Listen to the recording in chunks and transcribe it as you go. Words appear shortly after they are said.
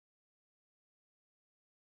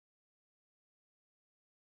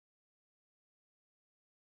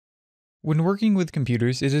When working with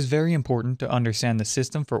computers, it is very important to understand the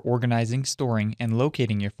system for organizing, storing, and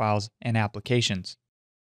locating your files and applications.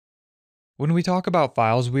 When we talk about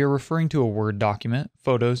files, we are referring to a Word document,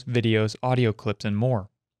 photos, videos, audio clips, and more.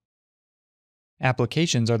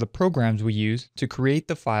 Applications are the programs we use to create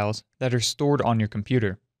the files that are stored on your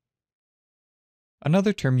computer.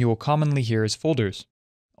 Another term you will commonly hear is folders,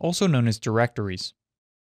 also known as directories.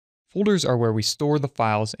 Folders are where we store the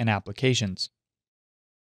files and applications.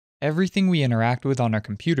 Everything we interact with on our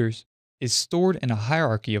computers is stored in a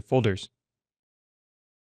hierarchy of folders.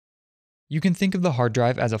 You can think of the hard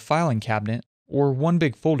drive as a filing cabinet or one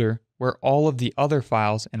big folder where all of the other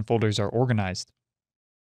files and folders are organized.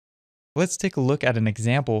 Let's take a look at an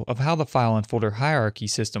example of how the file and folder hierarchy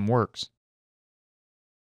system works.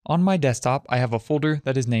 On my desktop, I have a folder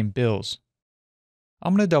that is named Bills.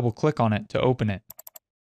 I'm going to double click on it to open it.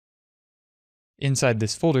 Inside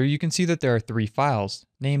this folder, you can see that there are 3 files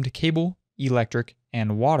named Cable, Electric,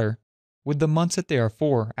 and Water, with the months that they are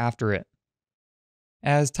for after it.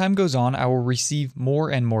 As time goes on, I will receive more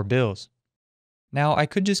and more bills. Now, I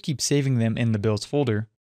could just keep saving them in the Bills folder,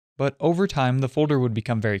 but over time the folder would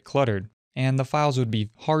become very cluttered, and the files would be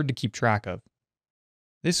hard to keep track of.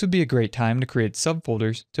 This would be a great time to create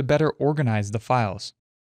subfolders to better organize the files.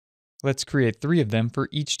 Let's create 3 of them for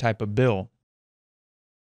each type of bill.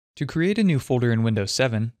 To create a new folder in Windows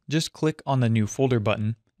 7, just click on the New Folder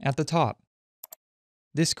button at the top.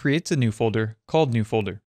 This creates a new folder called New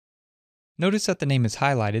Folder. Notice that the name is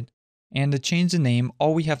highlighted, and to change the name,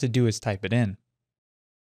 all we have to do is type it in.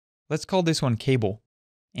 Let's call this one Cable,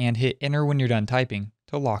 and hit Enter when you're done typing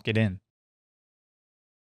to lock it in.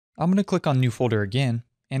 I'm going to click on New Folder again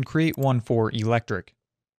and create one for Electric.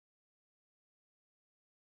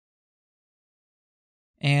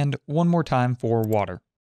 And one more time for Water.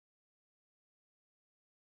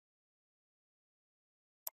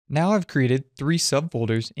 Now I've created 3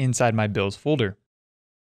 subfolders inside my Bills folder.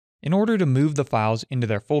 In order to move the files into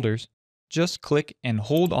their folders, just click and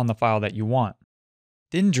hold on the file that you want.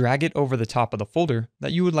 Then drag it over the top of the folder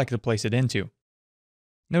that you would like to place it into.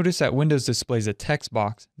 Notice that Windows displays a text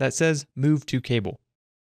box that says Move to Cable.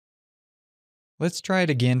 Let's try it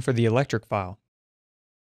again for the Electric file.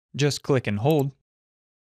 Just click and hold,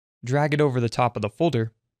 drag it over the top of the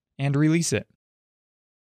folder, and release it.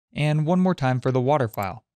 And one more time for the Water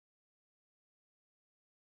file.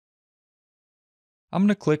 I'm going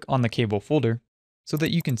to click on the Cable folder so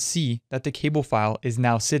that you can see that the Cable file is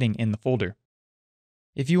now sitting in the folder.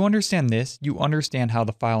 If you understand this, you understand how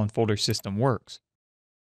the file and folder system works.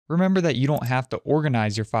 Remember that you don't have to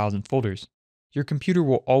organize your files and folders. Your computer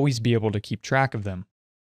will always be able to keep track of them.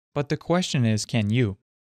 But the question is, can you?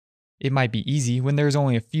 It might be easy when there's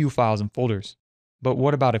only a few files and folders, but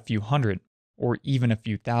what about a few hundred, or even a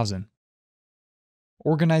few thousand?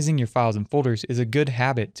 Organizing your files and folders is a good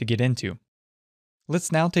habit to get into.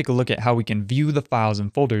 Let's now take a look at how we can view the files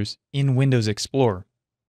and folders in Windows Explorer.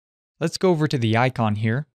 Let's go over to the icon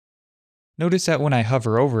here. Notice that when I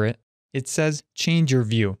hover over it, it says Change Your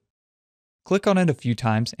View. Click on it a few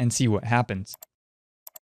times and see what happens.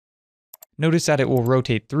 Notice that it will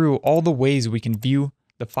rotate through all the ways we can view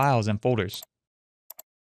the files and folders.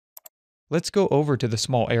 Let's go over to the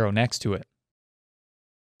small arrow next to it.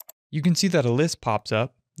 You can see that a list pops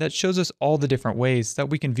up that shows us all the different ways that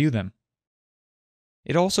we can view them.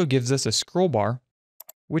 It also gives us a scroll bar,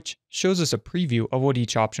 which shows us a preview of what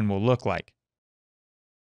each option will look like.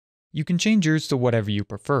 You can change yours to whatever you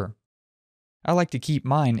prefer. I like to keep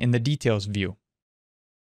mine in the Details view.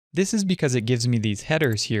 This is because it gives me these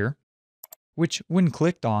headers here, which, when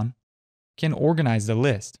clicked on, can organize the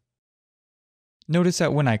list. Notice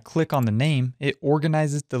that when I click on the name, it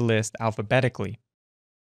organizes the list alphabetically.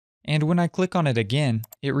 And when I click on it again,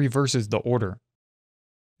 it reverses the order.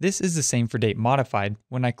 This is the same for Date Modified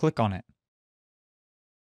when I click on it.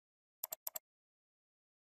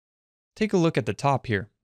 Take a look at the top here.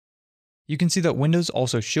 You can see that Windows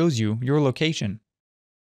also shows you your location.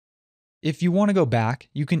 If you want to go back,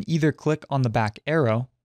 you can either click on the back arrow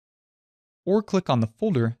or click on the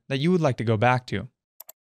folder that you would like to go back to.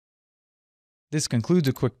 This concludes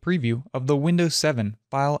a quick preview of the Windows 7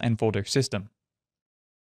 file and folder system.